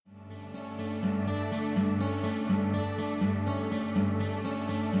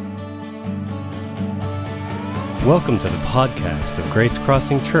Welcome to the podcast of Grace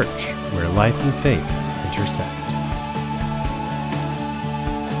Crossing Church, where life and faith intersect.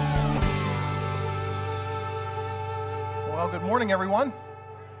 Well, good morning, everyone.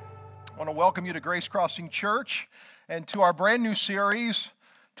 I want to welcome you to Grace Crossing Church and to our brand new series,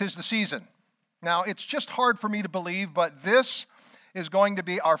 'Tis the Season. Now, it's just hard for me to believe, but this is going to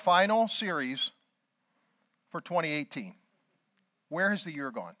be our final series for 2018. Where has the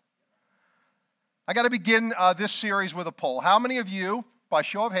year gone? I got to begin this series with a poll. How many of you, by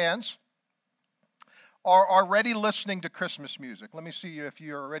show of hands, are already listening to Christmas music? Let me see you if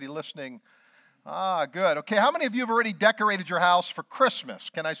you're already listening. Good. Okay, how many of you have already decorated your house for Christmas?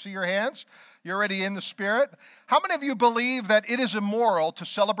 Can I see your hands? You're already in the spirit. How many of you believe that it is immoral to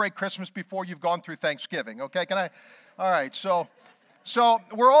celebrate Christmas before you've gone through Thanksgiving? Okay, all right, so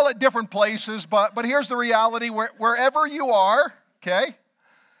we're all at different places, but here's the reality. Wherever you are, okay,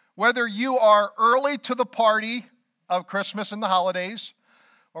 whether you are early to the party of Christmas and the holidays,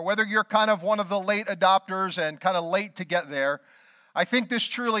 or whether you're kind of one of the late adopters and kind of late to get there, I think this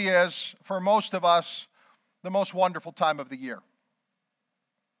truly is, for most of us, the most wonderful time of the year.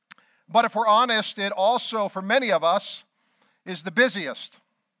 But if we're honest, it also, for many of us, is the busiest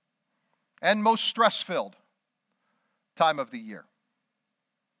and most stress-filled time of the year.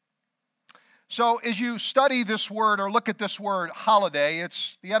 So as you study this word or look at this word, holiday,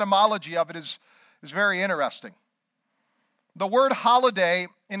 the etymology of it is very interesting. The word holiday,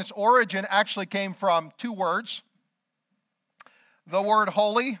 in its origin, actually came from two words: the word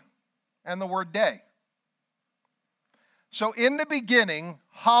holy and the word day. So in the beginning,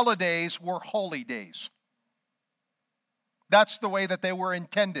 holidays were holy days. That's the way that they were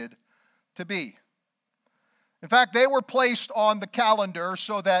intended to be. In fact, they were placed on the calendar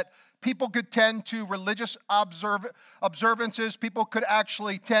so that people could tend to religious observances. People could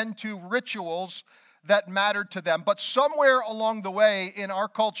actually tend to rituals that mattered to them. But somewhere along the way in our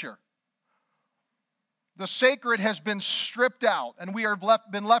culture, the sacred has been stripped out, and we are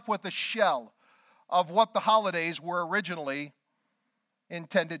been left with a shell of what the holidays were originally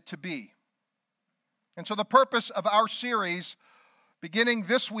intended to be. And so the purpose of our series, beginning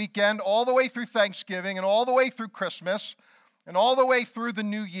this weekend, all the way through Thanksgiving, and all the way through Christmas, and all the way through the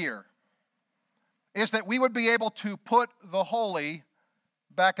new year, is that we would be able to put the holy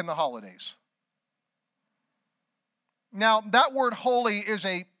back in the holidays. Now, that word holy is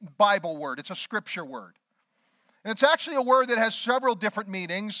a Bible word. It's a scripture word. And it's actually a word that has several different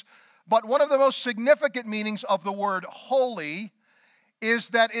meanings, but one of the most significant meanings of the word holy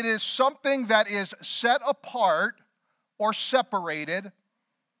is that it is something that is set apart or separated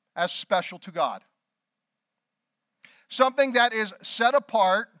as special to God. Something that is set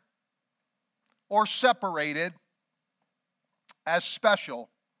apart or separated as special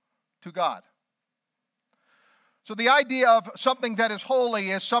to God. So the idea of something that is holy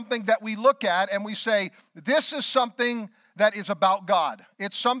is something that we look at and we say, this is something that is about God.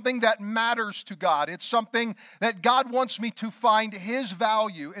 It's something that matters to God. It's something that God wants me to find His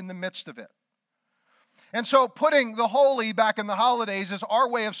value in the midst of it. And so putting the holy back in the holidays is our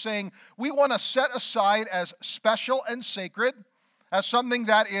way of saying we want to set aside as special and sacred, as something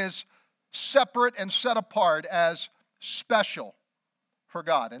that is separate and set apart as special for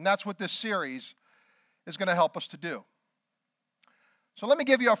God. And that's what this series is going to help us to do. So let me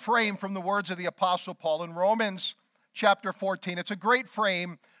give you a frame from the words of the Apostle Paul in Romans chapter 14. It's a great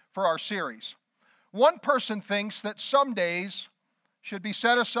frame for our series. One person thinks that some days should be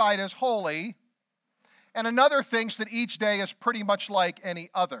set aside as holy, and another thinks that each day is pretty much like any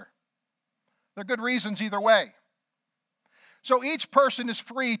other. There are good reasons either way. So each person is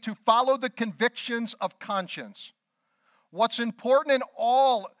free to follow the convictions of conscience. What's important in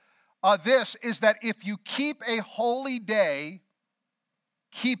all this is that if you keep a holy day,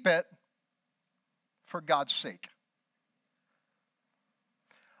 keep it for God's sake.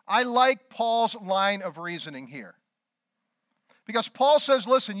 I like Paul's line of reasoning here. Because Paul says,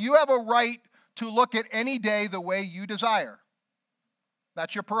 listen, you have a right to look at any day the way you desire.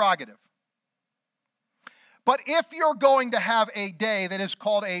 That's your prerogative. But if you're going to have a day that is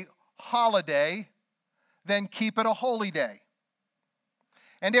called a holiday, then keep it a holy day.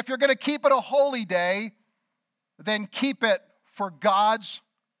 And if you're going to keep it a holy day, then keep it for God's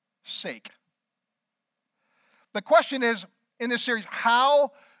sake. The question is, in this series,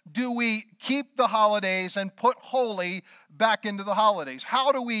 how do we keep the holidays and put holy back into the holidays?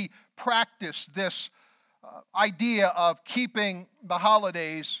 How do we practice this idea of keeping the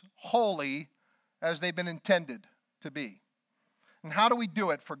holidays holy as they've been intended to be? And how do we do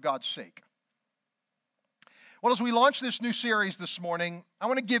it for God's sake? Well, as we launch this new series this morning, I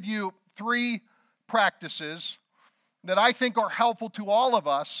want to give you 3 practices that I think are helpful to all of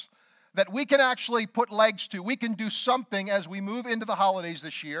us that we can actually put legs to. We can do something as we move into the holidays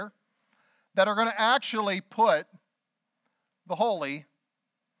this year that are going to actually put the holy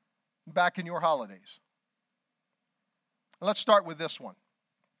back in your holidays. Let's start with this one.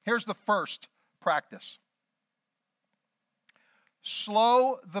 Here's the first practice.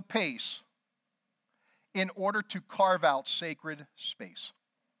 Slow the pace in order to carve out sacred space.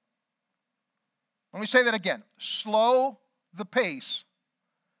 Let me say that again. Slow the pace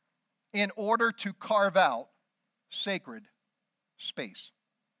in order to carve out sacred space.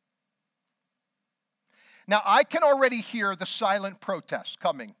 Now, I can already hear the silent protest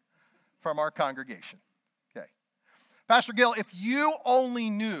coming from our congregation. Okay. Pastor Gill, if you only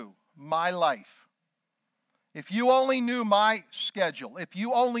knew my life, if you only knew my schedule, if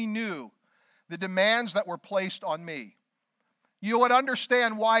you only knew the demands that were placed on me, you would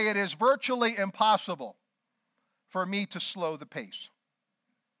understand why it is virtually impossible for me to slow the pace.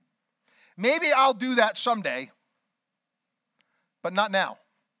 Maybe I'll do that someday, but not now.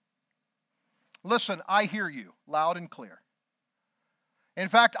 Listen, I hear you loud and clear. In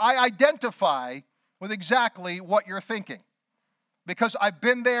fact, I identify with exactly what you're thinking because I've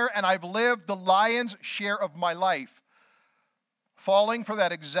been there and I've lived the lion's share of my life falling for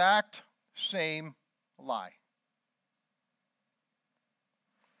that exact same lie.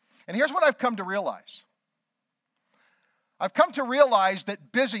 And here's what I've come to realize. I've come to realize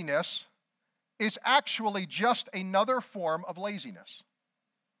that busyness is actually just another form of laziness.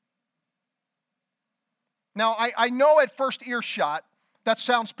 Now, I know at first earshot that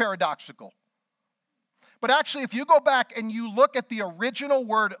sounds paradoxical. But actually, if you go back and you look at the original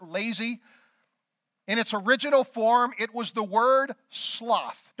word lazy, in its original form, it was the word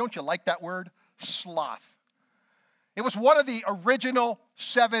sloth. Don't you like that word? Sloth. It was one of the original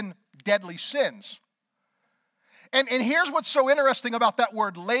 7 deadly sins. And here's what's so interesting about that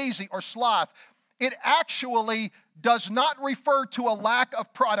word lazy or sloth. It actually does not refer to a lack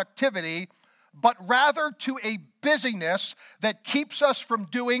of productivity, but rather to a busyness that keeps us from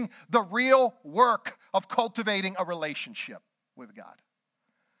doing the real work of cultivating a relationship with God.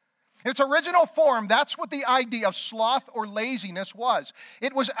 In its original form, that's what the idea of sloth or laziness was.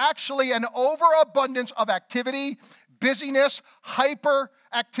 It was actually an overabundance of activity, busyness,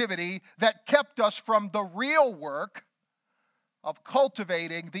 hyperactivity that kept us from the real work of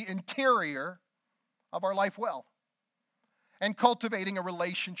cultivating the interior of our life well and cultivating a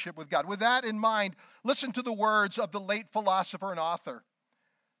relationship with God. With that in mind, listen to the words of the late philosopher and author,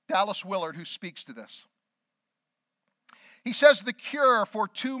 Dallas Willard, who speaks to this. He says, the cure for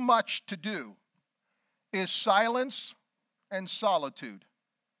too much to do is silence and solitude.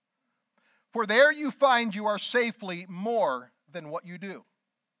 For there you find you are safely more than what you do.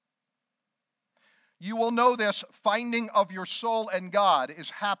 You will know this finding of your soul and God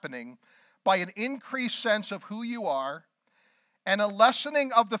is happening by an increased sense of who you are and a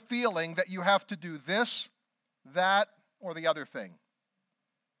lessening of the feeling that you have to do this, that, or the other thing.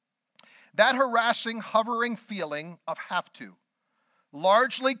 That harassing, hovering feeling of have to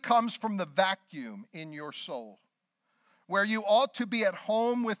largely comes from the vacuum in your soul, where you ought to be at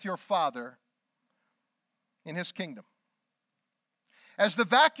home with your Father in His kingdom. As the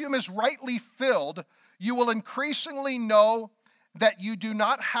vacuum is rightly filled, you will increasingly know that you do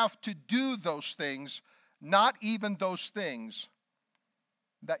not have to do those things, not even those things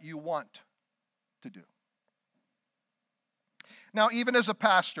that you want to do. Now, even as a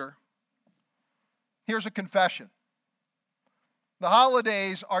pastor, here's a confession. The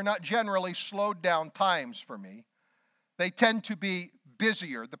holidays are not generally slowed down times for me. They tend to be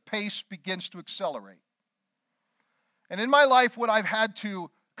busier. The pace begins to accelerate. And in my life, what I've had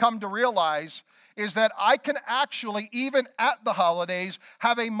to come to realize is that I can actually, even at the holidays,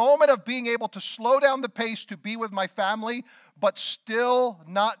 have a moment of being able to slow down the pace to be with my family, but still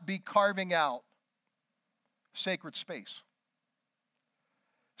not be carving out sacred space.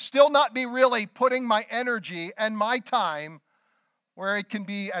 Still not be really putting my energy and my time where it can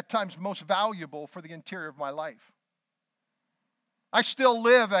be at times most valuable for the interior of my life. I still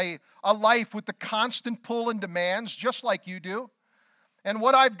live a life with the constant pull and demands, just like you do. And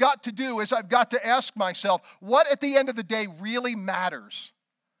what I've got to do is I've got to ask myself, what at the end of the day really matters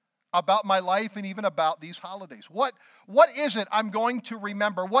about my life and even about these holidays? What is it I'm going to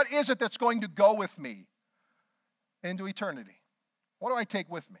remember? What is it that's going to go with me into eternity? What do I take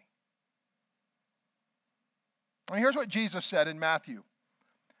with me? And here's what Jesus said in Matthew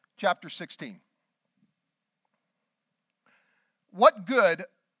chapter 16. What good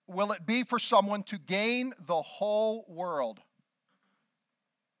will it be for someone to gain the whole world,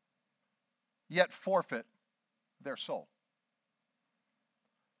 yet forfeit their soul?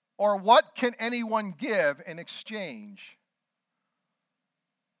 Or what can anyone give in exchange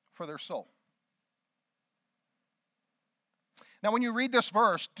for their soul? Now, when you read this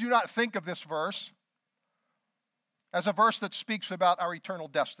verse, do not think of this verse as a verse that speaks about our eternal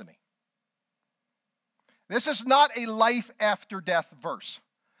destiny. This is not a life after death verse.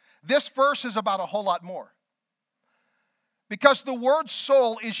 This verse is about a whole lot more. Because the word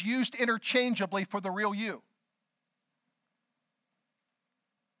soul is used interchangeably for the real you.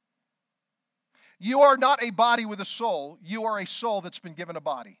 You are not a body with a soul. You are a soul that's been given a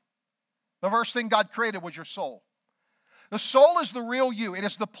body. The first thing God created was your soul. The soul is the real you. It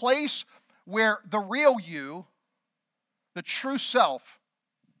is the place where the real you, the true self,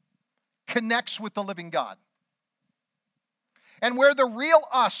 connects with the living God. And where the real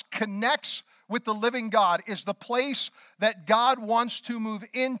us connects with the living God is the place that God wants to move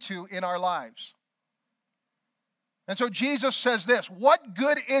into in our lives. And so Jesus says this, what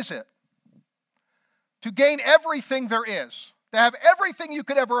good is it to gain everything there is, to have everything you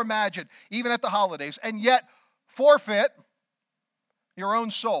could ever imagine, even at the holidays, and yet forfeit your own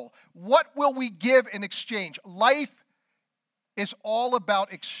soul? What will we give in exchange? Life is all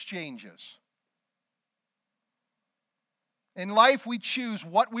about exchanges. In life, we choose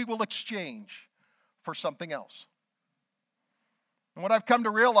what we will exchange for something else. And what I've come to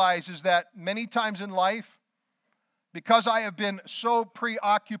realize is that many times in life, because I have been so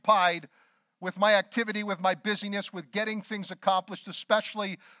preoccupied with my activity, with my busyness, with getting things accomplished,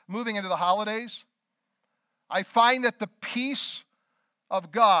 especially moving into the holidays, I find that the peace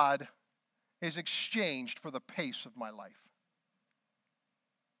of God is exchanged for the pace of my life.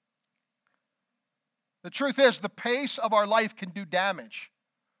 The truth is, the pace of our life can do damage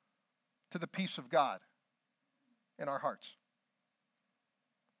to the peace of God in our hearts.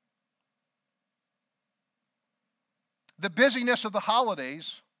 The busyness of the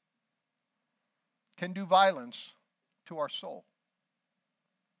holidays can do violence to our soul.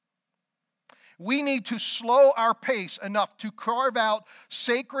 We need to slow our pace enough to carve out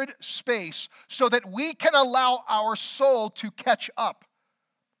sacred space so that we can allow our soul to catch up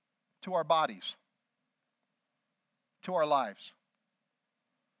to our bodies, to our lives.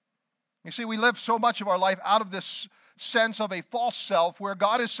 You see, we live so much of our life out of this sense of a false self where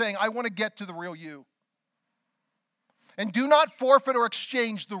God is saying, I want to get to the real you. And do not forfeit or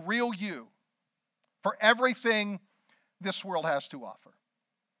exchange the real you for everything this world has to offer.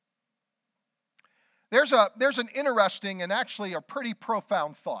 There's an interesting and actually a pretty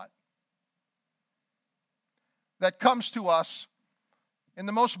profound thought that comes to us in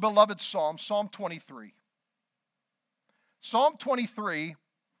the most beloved psalm, Psalm 23. Psalm 23,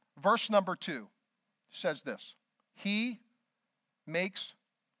 verse number 2, says this, He makes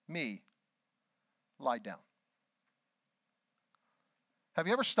me lie down. Have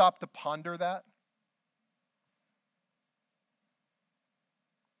you ever stopped to ponder that?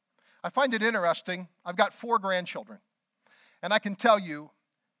 I find it interesting. I've got 4 grandchildren, and I can tell you,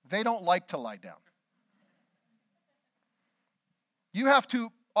 they don't like to lie down. You have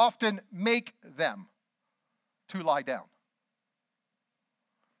to often make them to lie down.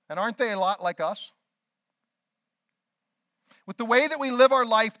 And aren't they a lot like us? With the way that we live our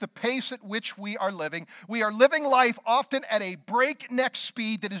life, the pace at which we are living life often at a breakneck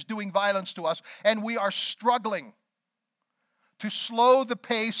speed that is doing violence to us, and we are struggling to slow the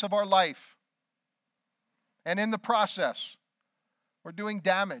pace of our life. And in the process, we're doing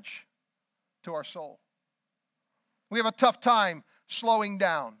damage to our soul. We have a tough time slowing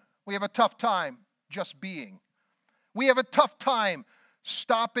down. We have a tough time just being. We have a tough time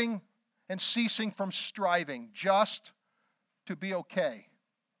stopping and ceasing from striving just to be okay,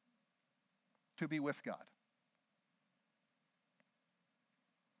 to be with God.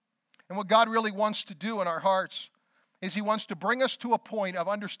 And what God really wants to do in our hearts is He wants to bring us to a point of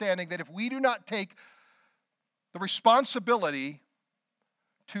understanding that if we do not take the responsibility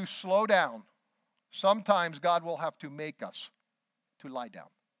to slow down, sometimes God will have to make us to lie down.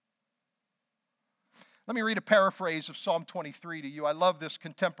 Let me read a paraphrase of Psalm 23 to you. I love this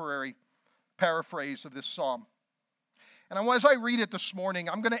contemporary paraphrase of this psalm. And as I read it this morning,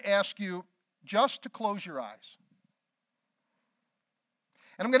 I'm going to ask you just to close your eyes.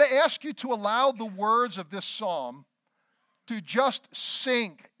 And I'm going to ask you to allow the words of this psalm to just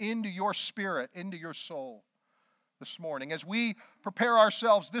sink into your spirit, into your soul this morning as we prepare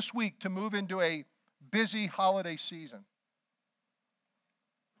ourselves this week to move into a busy holiday season.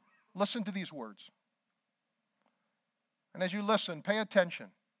 Listen to these words. And as you listen, pay attention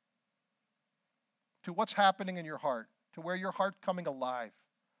to what's happening in your heart, to where your heart's coming alive.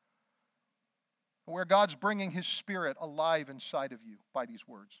 where God's bringing His Spirit alive inside of you by these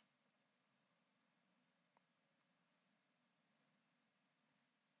words.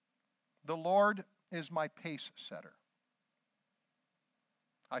 The Lord is my pace setter.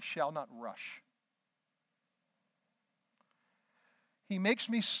 I shall not rush. He makes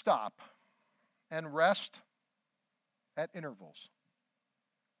me stop and rest at intervals.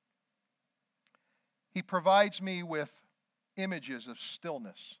 He provides me with images of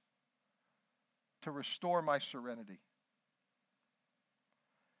stillness to restore my serenity.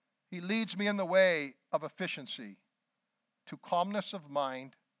 He leads me in the way of efficiency to calmness of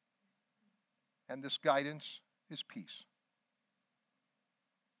mind, and this guidance is peace.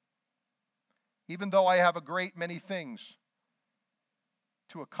 Even though I have a great many things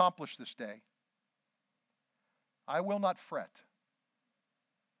to accomplish this day, I will not fret,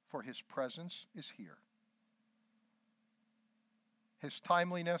 for His presence is here. His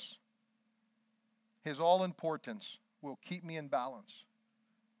timeliness, His all-importance will keep me in balance.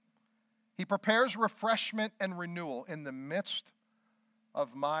 He prepares refreshment and renewal in the midst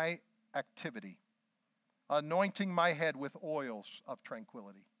of my activity, anointing my head with oils of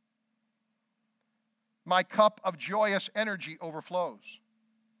tranquility. My cup of joyous energy overflows.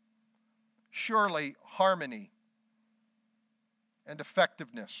 Surely harmony and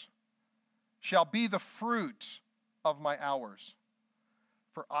effectiveness shall be the fruits of my hours,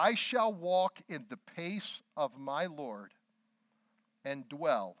 for I shall walk in the pace of my Lord and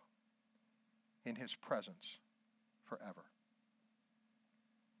dwell in His presence forever.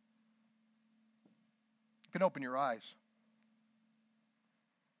 You can open your eyes.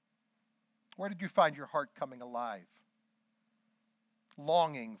 Where did you find your heart coming alive,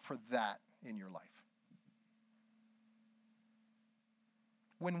 longing for that in your life?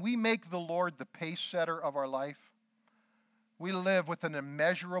 When we make the Lord the pace setter of our life, we live with an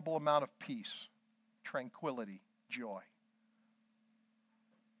immeasurable amount of peace, tranquility, joy.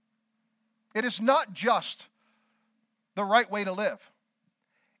 It is not just the right way to live.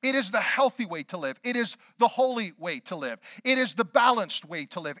 It is the healthy way to live. It is the holy way to live. It is the balanced way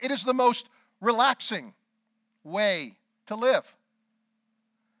to live. It is the most relaxing way to live.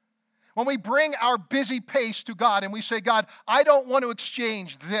 When we bring our busy pace to God and we say, God, I don't want to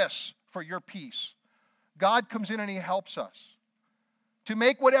exchange this for your peace, God comes in and He helps us to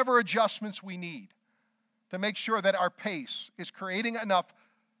make whatever adjustments we need to make sure that our pace is creating enough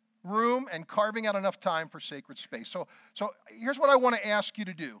room and carving out enough time for sacred space. So here's what I want to ask you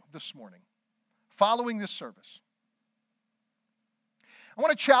to do this morning, following this service. I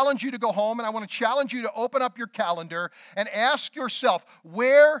want to challenge you to go home, and I want to challenge you to open up your calendar and ask yourself,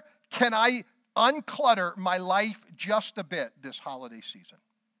 where can I unclutter my life just a bit this holiday season?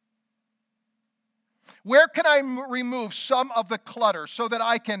 Where can I remove some of the clutter so that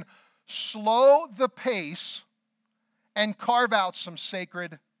I can slow the pace and carve out some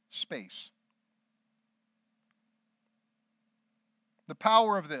sacred space? The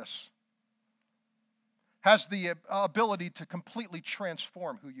power of this has the ability to completely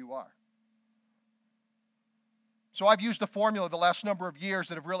transform who you are. So I've used a formula the last number of years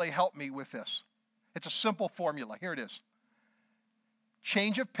that have really helped me with this. It's a simple formula. Here it is.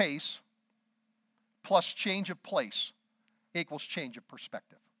 Change of pace plus change of place equals change of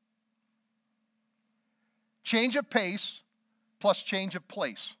perspective. Change of pace plus change of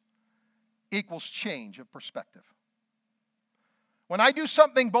place equals change of perspective. When I do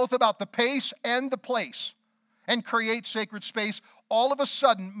something both about the pace and the place and create sacred space, all of a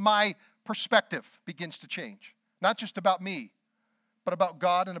sudden my perspective begins to change. Not just about me, but about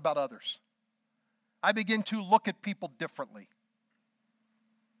God and about others. I begin to look at people differently.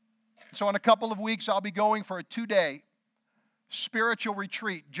 So in a couple of weeks, I'll be going for a 2-day spiritual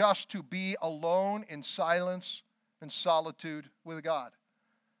retreat just to be alone in silence and solitude with God.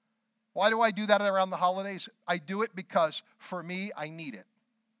 Why do I do that around the holidays? I do it because, for me, I need it.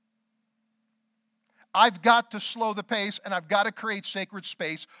 I've got to slow the pace, and I've got to create sacred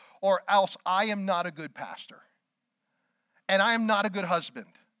space, or else I am not a good pastor. And I am not a good husband.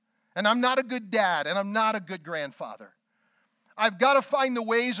 And I'm not a good dad. And I'm not a good grandfather. I've got to find the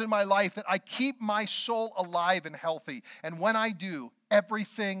ways in my life that I keep my soul alive and healthy. And when I do,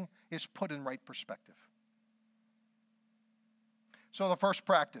 everything is put in right perspective. So the first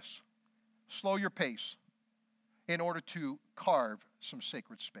practice, slow your pace in order to carve some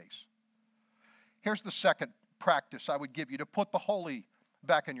sacred space. Here's the second practice I would give you to put the holy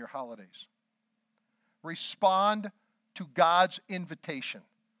back in your holidays. Respond to God's invitation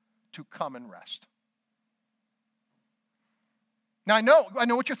to come and rest. Now, I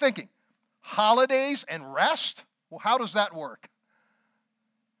know what you're thinking. Holidays and rest? Well, how does that work?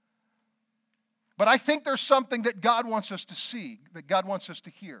 But I think there's something that God wants us to see, that God wants us to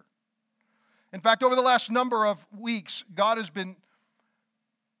hear. In fact, over the last number of weeks, God has been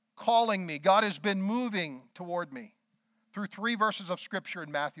calling me. God has been moving toward me through 3 verses of Scripture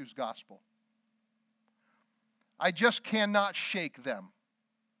in Matthew's Gospel. I just cannot shake them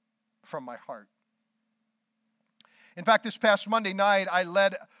from my heart. In fact, this past Monday night, I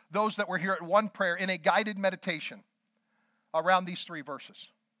led those that were here at One Prayer in a guided meditation around these 3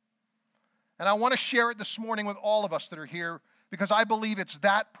 verses. And I want to share it this morning with all of us that are here because I believe it's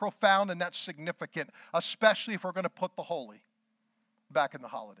that profound and that significant, especially if we're going to put the holy back in the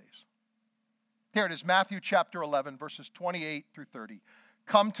holidays. Here it is, Matthew chapter 11, verses 28 through 30.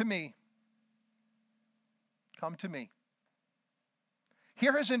 Come to me. Come to me.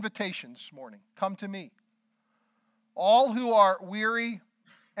 Hear his invitation this morning. Come to me. All who are weary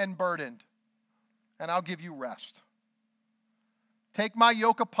and burdened, and I'll give you rest. Take my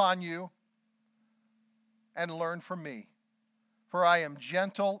yoke upon you and learn from me, for I am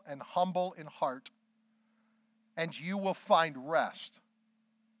gentle and humble in heart, and you will find rest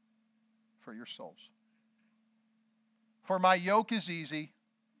for your souls. For my yoke is easy,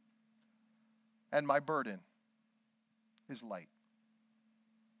 and my burden is light.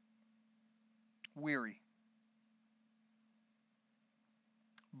 Weary.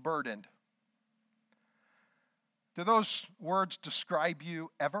 Burdened. Do those words describe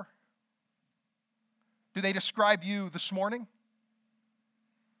you ever? Do they describe you this morning?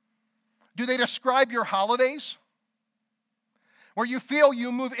 Do they describe your holidays? Where you feel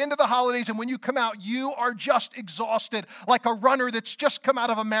you move into the holidays and when you come out, you are just exhausted, like a runner that's just come out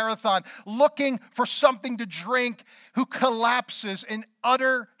of a marathon, looking for something to drink, who collapses in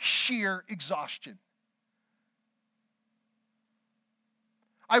utter sheer exhaustion.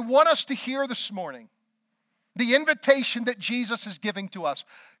 I want us to hear this morning the invitation that Jesus is giving to us.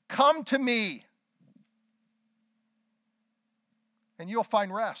 Come to me, and you'll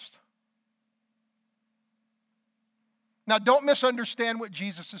find rest. Now, don't misunderstand what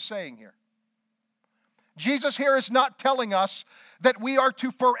Jesus is saying here. Jesus here is not telling us that we are to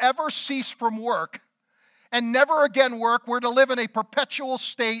forever cease from work and never again work. We're to live in a perpetual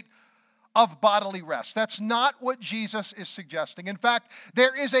state of bodily rest. That's not what Jesus is suggesting. In fact,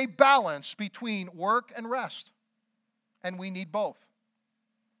 there is a balance between work and rest, and we need both.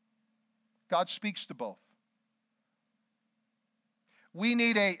 God speaks to both. We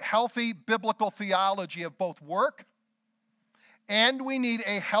need a healthy biblical theology of both work, and we need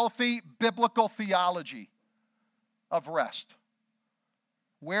a healthy biblical theology of rest.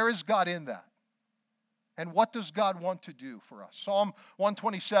 Where is God in that? And what does God want to do for us? Psalm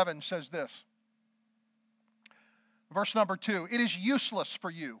 127 says this. Verse number 2, it is useless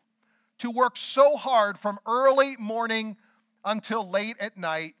for you to work so hard from early morning until late at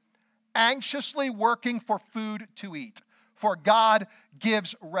night, anxiously working for food to eat, for God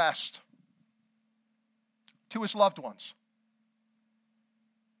gives rest to his loved ones.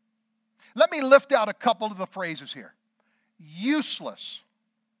 Let me lift out a couple of the phrases here. Useless.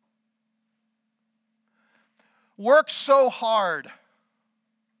 Work so hard.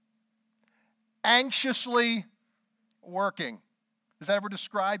 Anxiously working. Does that ever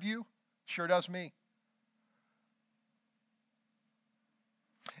describe you? Sure does me.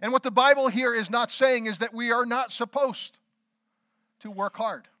 And what the Bible here is not saying is that we are not supposed to work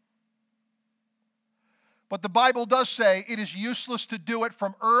hard. But the Bible does say it is useless to do it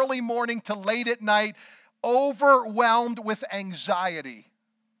from early morning to late at night, overwhelmed with anxiety.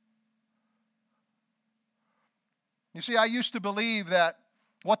 You see, I used to believe that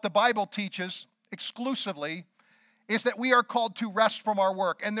what the Bible teaches exclusively is that we are called to rest from our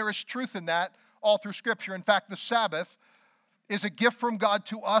work. And there is truth in that all through Scripture. In fact, the Sabbath is a gift from God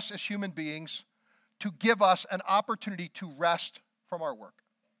to us as human beings to give us an opportunity to rest from our work.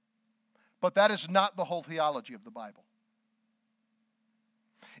 But that is not the whole theology of the Bible.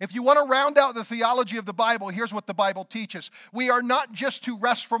 If you want to round out the theology of the Bible, here's what the Bible teaches. We are not just to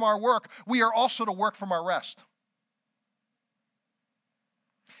rest from our work, we are also to work from our rest.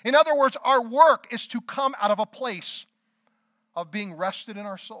 In other words, our work is to come out of a place of being rested in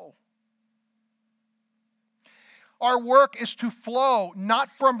our soul. Our work is to flow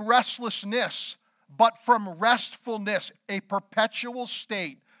not from restlessness, but from restfulness, a perpetual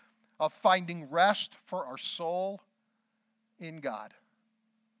state of finding rest for our soul in God.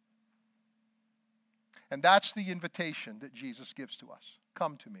 And that's the invitation that Jesus gives to us.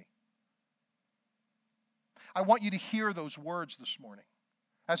 Come to me. I want you to hear those words this morning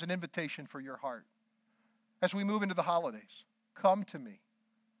as an invitation for your heart. As we move into the holidays, come to me,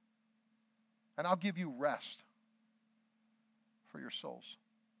 and I'll give you rest for your souls.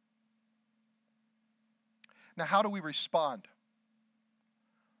 Now, how do we respond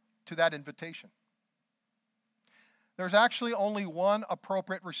to that invitation? There's actually only one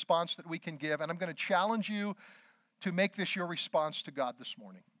appropriate response that we can give, and I'm going to challenge you to make this your response to God this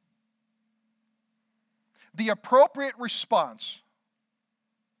morning. The appropriate response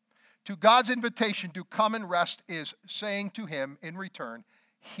to God's invitation to come and rest is saying to Him in return,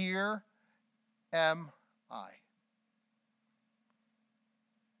 "Here am I.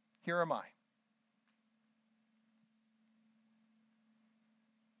 Here am I."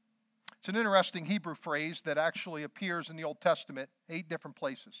 It's an interesting Hebrew phrase that actually appears in the Old Testament 8 different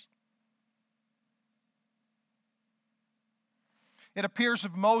places. It appears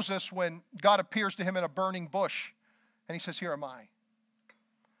of Moses when God appears to him in a burning bush, and he says, "Here am I."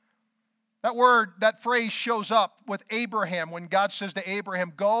 That phrase shows up with Abraham when God says to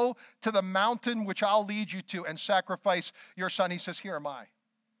Abraham, "Go to the mountain which I'll lead you to and sacrifice your son." He says, "Here am I."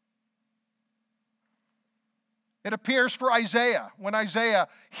 It appears for Isaiah when Isaiah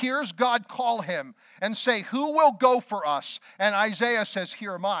hears God call him and say, "Who will go for us?" And Isaiah says,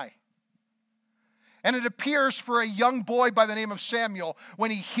 "Here am I." And it appears for a young boy by the name of Samuel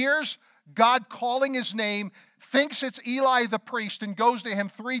when he hears God calling his name, thinks it's Eli the priest, and goes to him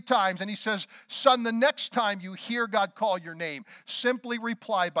 3 times. And he says, "Son, the next time you hear God call your name, simply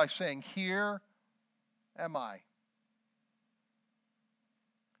reply by saying, 'Here am I.'"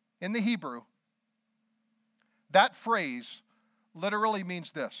 In the Hebrew, that phrase literally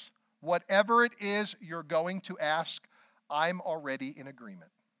means this: whatever it is you're going to ask, I'm already in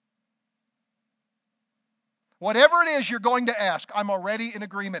agreement. Whatever it is you're going to ask, I'm already in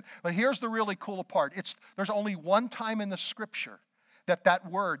agreement. But here's the really cool part. There's only one time in the Scripture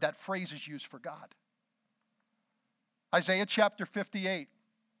that phrase is used for God. Isaiah chapter 58.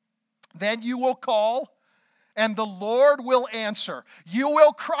 "Then you will call, and the Lord will answer. You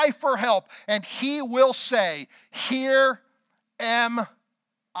will cry for help, and He will say, 'Here am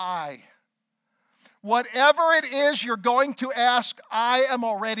I.'" Whatever it is you're going to ask, I am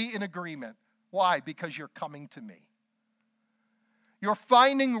already in agreement. Why? Because you're coming to me. You're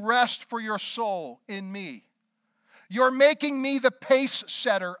finding rest for your soul in me. You're making me the pace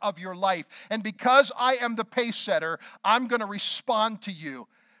setter of your life. And because I am the pace setter, I'm going to respond to you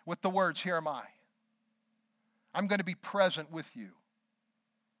with the words, "Here am I." I'm going to be present with you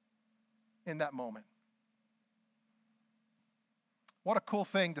in that moment. What a cool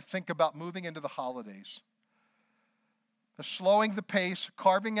thing to think about moving into the holidays. Slowing the pace,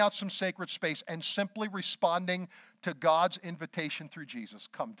 carving out some sacred space, and simply responding to God's invitation through Jesus,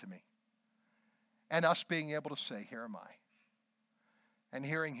 "Come to me." And us being able to say, "Here am I." And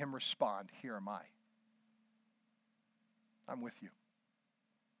hearing Him respond, "Here am I. I'm with you."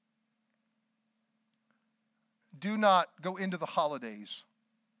 Do not go into the holidays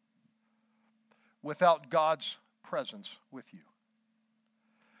without God's presence with you.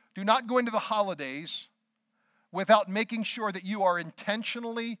 Do not go into the holidays without making sure that you are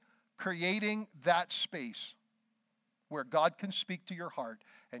intentionally creating that space where God can speak to your heart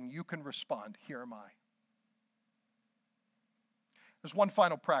and you can respond, "Here am I." There's one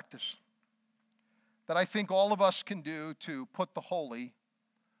final practice that I think all of us can do to put the holy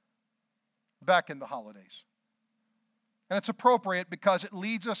back in the holidays. And it's appropriate because it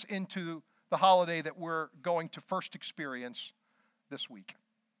leads us into the holiday that we're going to first experience this week.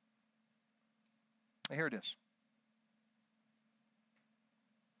 And here it is.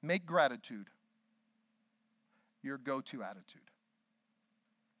 Make gratitude your go-to attitude.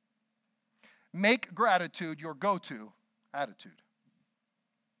 Make gratitude your go-to attitude.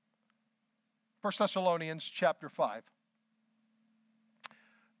 1 Thessalonians chapter 5.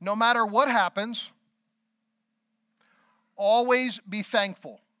 No matter what happens, always be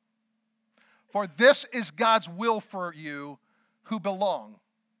thankful, for this is God's will for you who belong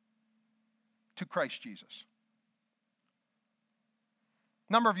to Christ Jesus.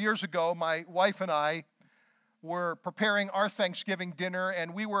 A number of years ago, my wife and I were preparing our Thanksgiving dinner,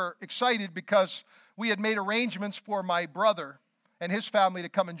 and we were excited because we had made arrangements for my brother and his family to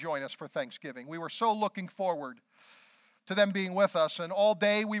come and join us for Thanksgiving. We were so looking forward to them being with us, and all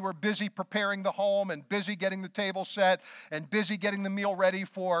day we were busy preparing the home and busy getting the table set and busy getting the meal ready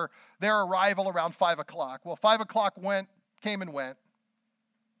for their arrival around 5 o'clock. Well, 5 o'clock came and went.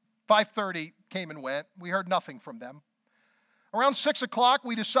 5:30 came and went. We heard nothing from them. Around 6 o'clock,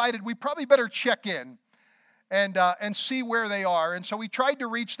 we decided we probably better check in and see where they are. And so we tried to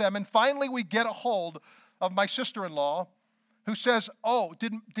reach them, and finally we get a hold of my sister-in-law, who says, "Oh,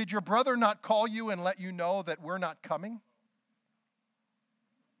 did your brother not call you and let you know that we're not coming?"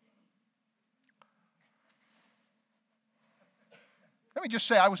 Let me just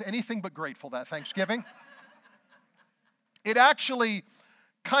say, I was anything but grateful that Thanksgiving. it actually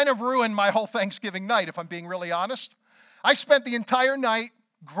kind of ruined my whole Thanksgiving night, if I'm being really honest. I spent the entire night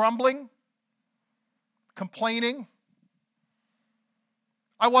grumbling, complaining.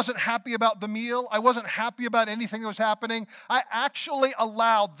 I wasn't happy about the meal. I wasn't happy about anything that was happening. I actually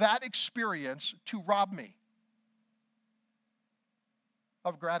allowed that experience to rob me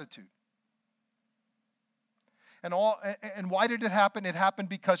of gratitude. And why did it happen? It happened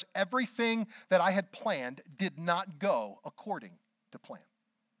because everything that I had planned did not go according to plan.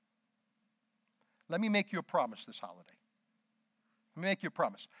 Let me make you a promise this holiday. Let me make you a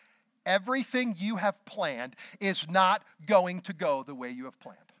promise. Everything you have planned is not going to go the way you have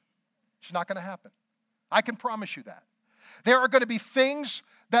planned. It's not going to happen. I can promise you that. There are going to be things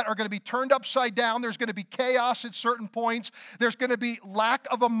that are going to be turned upside down. There's going to be chaos at certain points. There's going to be lack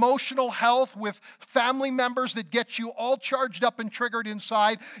of emotional health with family members that get you all charged up and triggered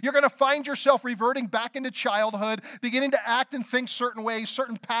inside. You're going to find yourself reverting back into childhood, beginning to act and think certain ways,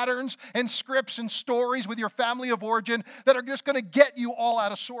 certain patterns and scripts and stories with your family of origin that are just going to get you all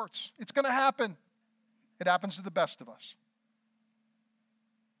out of sorts. It's going to happen. It happens to the best of us.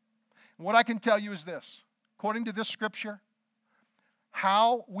 And what I can tell you is this. According to this scripture,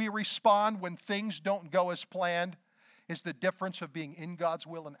 how we respond when things don't go as planned is the difference of being in God's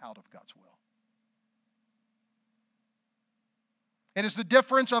will and out of God's will. It is the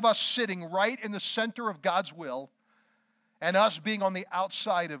difference of us sitting right in the center of God's will and us being on the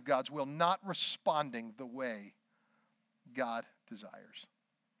outside of God's will, not responding the way God desires.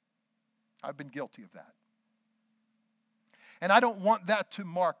 I've been guilty of that. And I don't want that to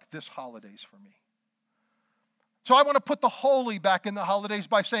mark this holidays for me. So I want to put the holy back in the holidays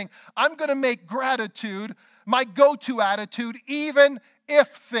by saying, I'm going to make gratitude my go-to attitude, even if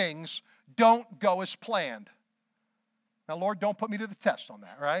things don't go as planned. Now, Lord, don't put me to the test on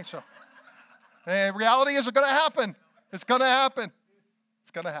that, right? So, reality is it's going to happen. It's going to happen.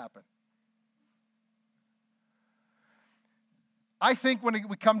 It's going to happen. I think when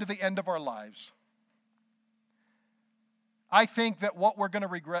we come to the end of our lives, I think that what we're going to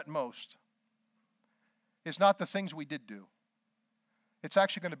regret most is not the things we did do. It's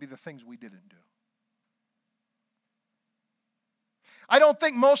actually going to be the things we didn't do. I don't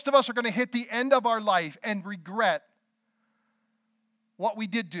think most of us are going to hit the end of our life and regret what we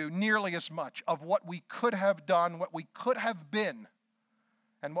did do nearly as much of what we could have done, what we could have been,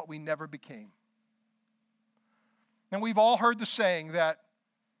 and what we never became. And we've all heard the saying that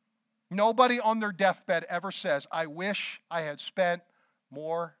nobody on their deathbed ever says, I wish I had spent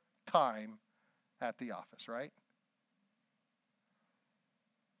more time at the office, right?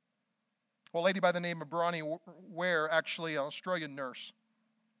 Well, a lady by the name of Bronnie Ware, actually an Australian nurse,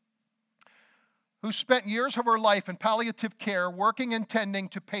 who spent years of her life in palliative care working and tending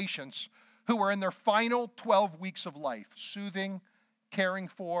to patients who were in their final 12 weeks of life, soothing, caring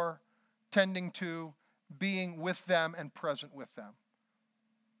for, tending to, being with them and present with them.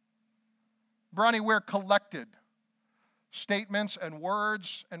 Bronnie Ware collected statements and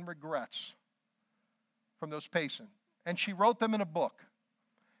words and regrets from those patients. And she wrote them in a book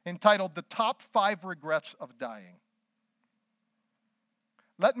entitled The Top 5 Regrets of Dying.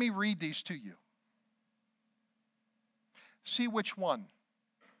 Let me read these to you. See which one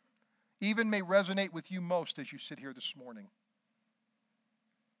even may resonate with you most as you sit here this morning.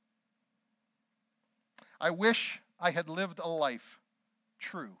 I wish I had lived a life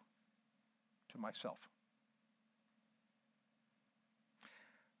true to myself.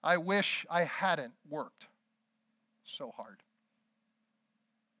 I wish I hadn't worked so hard.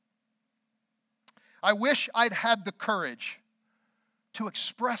 I wish I'd had the courage to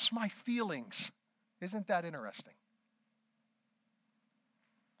express my feelings. Isn't that interesting?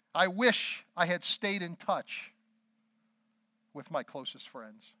 I wish I had stayed in touch with my closest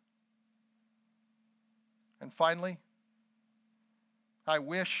friends. And finally, I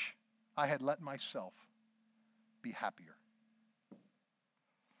wish I had let myself be happier.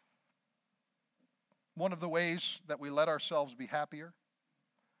 One of the ways that we let ourselves be happier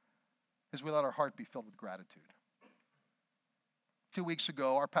is we let our heart be filled with gratitude. 2 weeks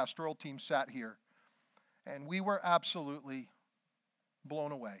ago, our pastoral team sat here, and we were absolutely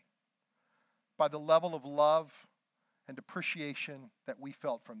blown away by the level of love and appreciation that we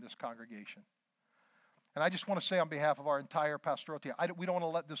felt from this congregation. And I just want to say on behalf of our entire pastoral team, we don't want to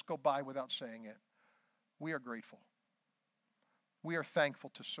let this go by without saying it. We are grateful. We are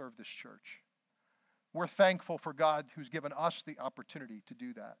thankful to serve this church. We're thankful for God who's given us the opportunity to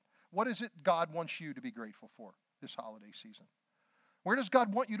do that. What is it God wants you to be grateful for this holiday season? Where does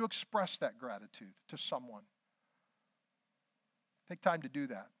God want you to express that gratitude to someone? Take time to do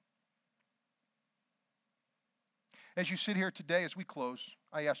that. As you sit here today, as we close,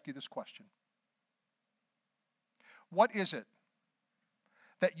 I ask you this question. What is it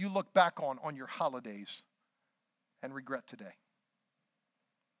that you look back on your holidays and regret today?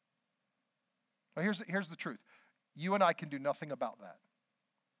 Well, here's the truth. You and I can do nothing about that.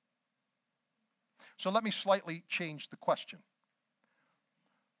 So let me slightly change the question.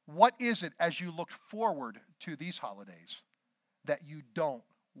 What is it, as you look forward to these holidays, that you don't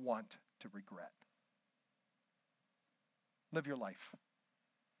want to regret? Live your life.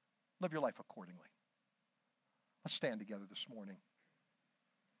 Live your life accordingly. Let's stand together this morning.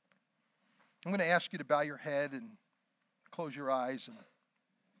 I'm going to ask you to bow your head and close your eyes and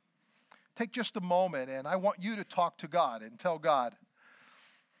take just a moment, and I want you to talk to God and tell God,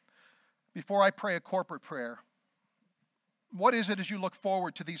 before I pray a corporate prayer, what is it as you look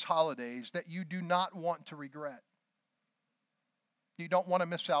forward to these holidays that you do not want to regret? You don't want to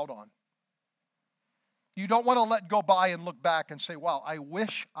miss out on. You don't want to let go by and look back and say, wow, I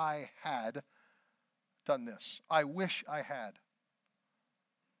wish I had done this. I wish I had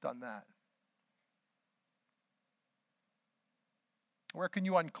done that. Where can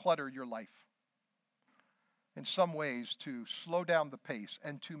you unclutter your life? In some ways, to slow down the pace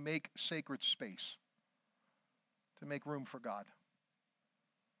and to make sacred space, to make room for God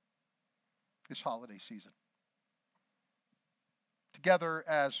this holiday season. Together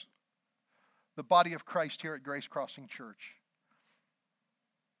as the body of Christ here at Grace Crossing Church,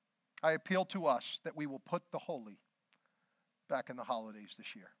 I appeal to us that we will put the holy back in the holidays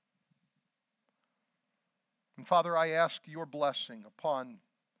this year. And Father, I ask your blessing upon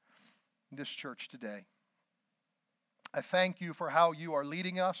this church today. I thank you for how you are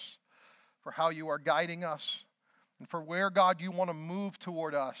leading us, for how you are guiding us, and for where, God, you want to move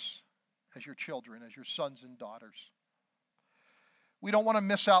toward us as your children, as your sons and daughters. We don't want to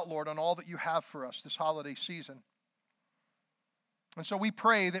miss out, Lord, on all that you have for us this holiday season. And so we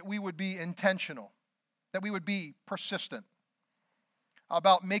pray that we would be intentional, that we would be persistent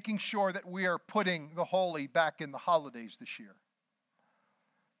about making sure that we are putting the holy back in the holidays this year.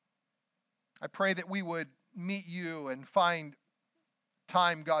 I pray that we would meet you and find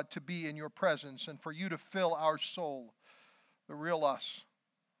time, God, to be in your presence and for you to fill our soul, the real us,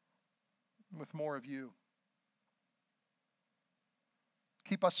 with more of you.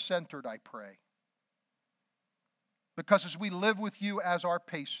 Keep us centered, I pray. Because as we live with you as our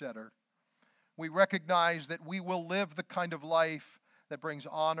pace setter, we recognize that we will live the kind of life that brings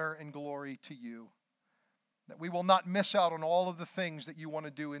honor and glory to you. That we will not miss out on all of the things that you want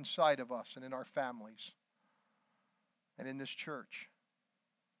to do inside of us and in our families and in this church.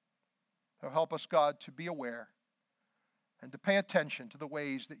 So help us, God, to be aware and to pay attention to the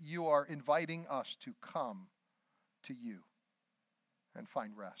ways that you are inviting us to come to you and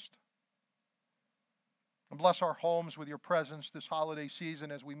find rest. And bless our homes with your presence this holiday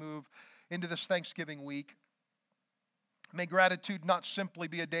season as we move into this Thanksgiving week. May gratitude not simply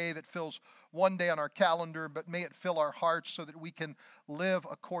be a day that fills one day on our calendar, but may it fill our hearts so that we can live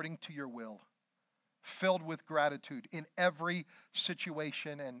according to your will, filled with gratitude in every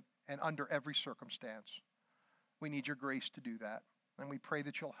situation and under every circumstance. We need your grace to do that, and we pray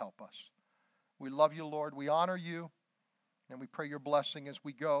that you'll help us. We love you, Lord. We honor you, and we pray your blessing as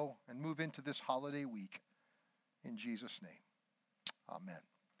we go and move into this holiday week. In Jesus' name, amen.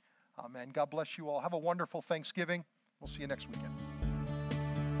 Amen. God bless you all. Have a wonderful Thanksgiving. We'll see you next weekend.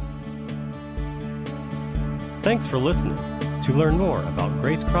 Thanks for listening. To learn more about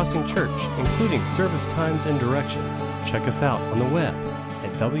Grace Crossing Church, including service times and directions, check us out on the web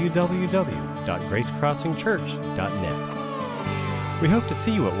at www.gracecrossingchurch.net. We hope to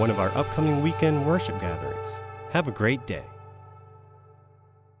see you at one of our upcoming weekend worship gatherings. Have a great day.